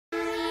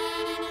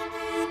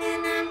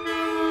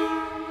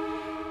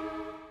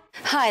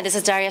Hi, this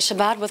is Daria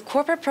Shabat with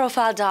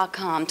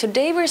CorporateProfile.com.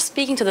 Today we're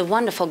speaking to the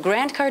wonderful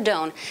Grant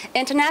Cardone,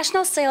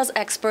 international sales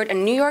expert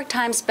and New York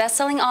Times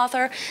bestselling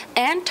author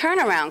and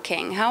turnaround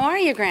king. How are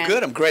you, Grant?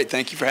 Good, I'm great.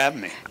 Thank you for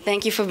having me.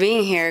 Thank you for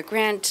being here.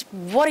 Grant,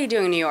 what are you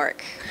doing in New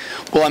York?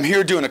 Well, I'm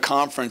here doing a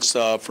conference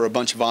for a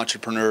bunch of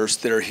entrepreneurs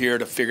that are here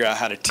to figure out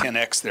how to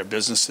 10x their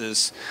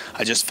businesses.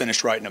 I just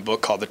finished writing a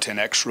book called The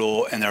 10x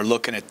Rule, and they're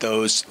looking at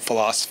those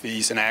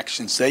philosophies and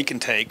actions they can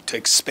take to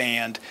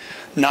expand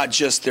not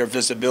just their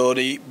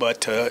visibility,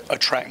 but to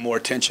attract more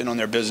attention on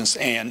their business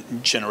and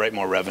generate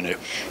more revenue.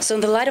 So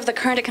in the light of the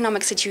current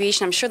economic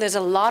situation, I'm sure there's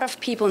a lot of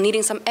people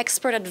needing some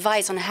expert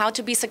advice on how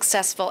to be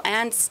successful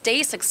and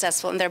stay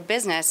successful in their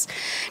business.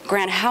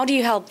 Grant, how do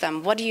you help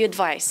them? What do you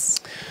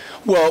advise?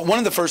 Well, one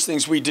of the first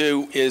things we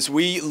do is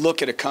we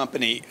look at a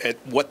company at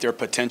what their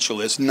potential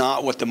is,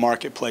 not what the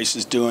marketplace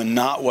is doing,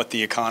 not what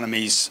the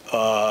economy's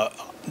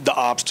the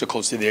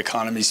obstacles to the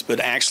economies, but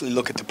actually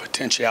look at the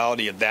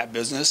potentiality of that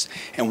business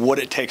and what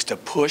it takes to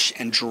push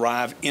and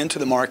drive into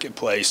the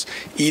marketplace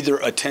either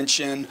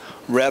attention,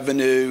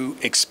 revenue,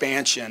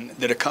 expansion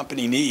that a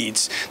company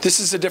needs. This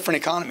is a different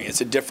economy. It's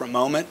a different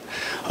moment.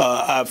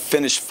 I've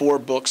finished 4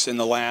 books in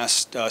the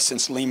last,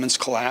 since Lehman's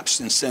collapse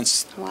and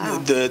since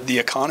the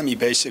economy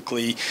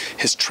basically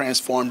has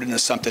transformed into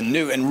something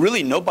new. And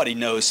really nobody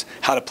knows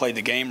how to play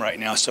the game right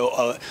now.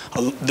 So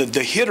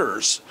the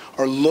hitters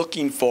are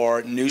looking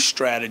for new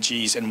strategies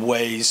and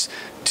ways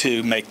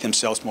to make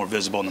themselves more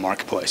visible in the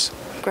marketplace.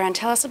 Grant,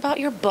 tell us about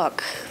your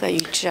book that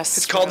you just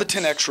It's called The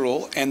 10x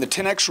Rule, and the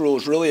 10x Rule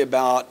is really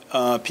about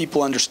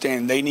people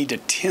understanding they need to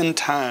 10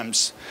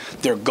 times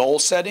their goal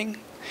setting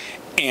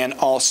and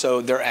also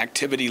their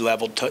activity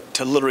level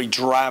to literally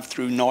drive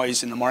through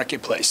noise in the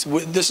marketplace.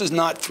 This is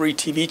not 3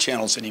 TV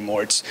channels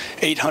anymore. It's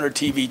 800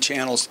 TV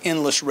channels,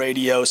 endless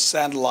radio,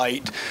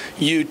 satellite,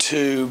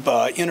 YouTube,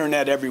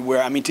 internet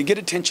everywhere. I mean, to get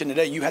attention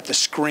today, you have to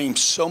scream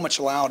so much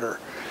louder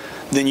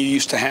than you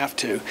used to have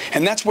to.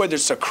 And that's whether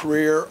it's a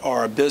career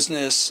or a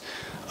business.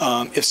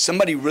 If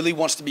somebody really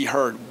wants to be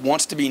heard,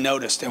 wants to be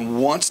noticed, and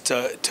wants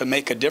to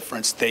make a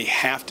difference, they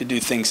have to do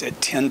things at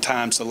 10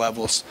 times the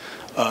levels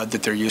that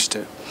they're used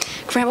to.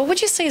 Grant, what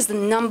would you say is the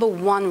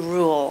 #1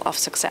 rule of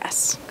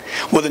success?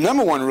 Well, the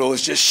 #1 rule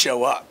is just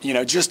show up. You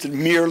know, just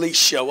merely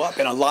show up.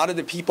 And a lot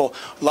of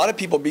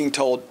people being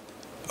told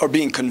or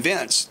being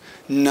convinced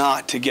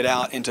not to get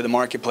out into the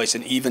marketplace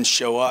and even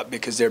show up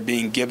because they're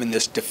being given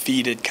this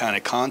defeated kind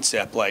of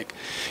concept, like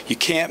you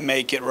can't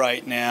make it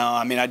right now.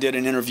 I mean, I did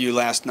an interview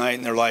last night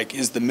and they're like,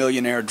 is the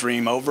millionaire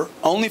dream over?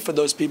 Only for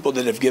those people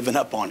that have given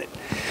up on it.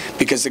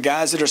 Because the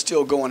guys that are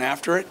still going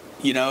after it,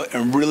 you know,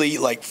 and really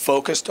like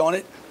focused on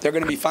it, they're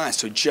going to be fine.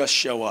 So just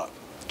show up.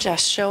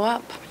 Just show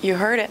up. You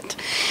heard it.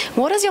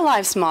 What is your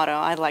life's motto?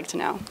 I'd like to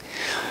know.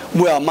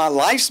 Well, my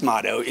life's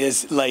motto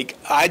is like,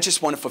 I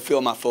just want to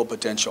fulfill my full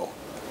potential.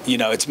 You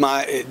know, it's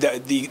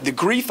the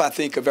grief, I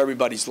think, of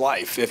everybody's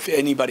life. If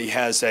anybody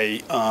has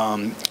a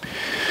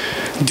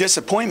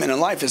disappointment in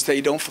life, is they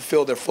don't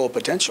fulfill their full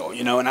potential.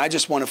 You know, and I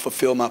just want to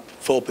fulfill my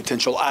full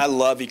potential. I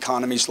love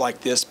economies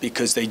like this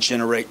because they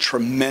generate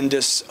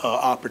tremendous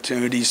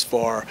opportunities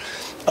for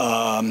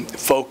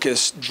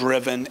focused,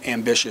 driven,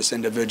 ambitious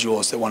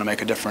individuals that want to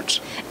make a difference.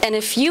 And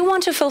if you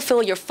want to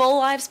fulfill your full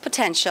life's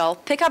potential,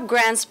 pick up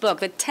Grant's book,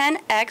 The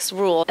 10x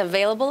Rule,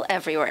 available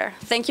everywhere.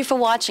 Thank you for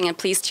watching, and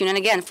please tune in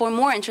again for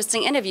more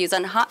interesting interviews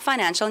on hot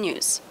financial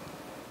news.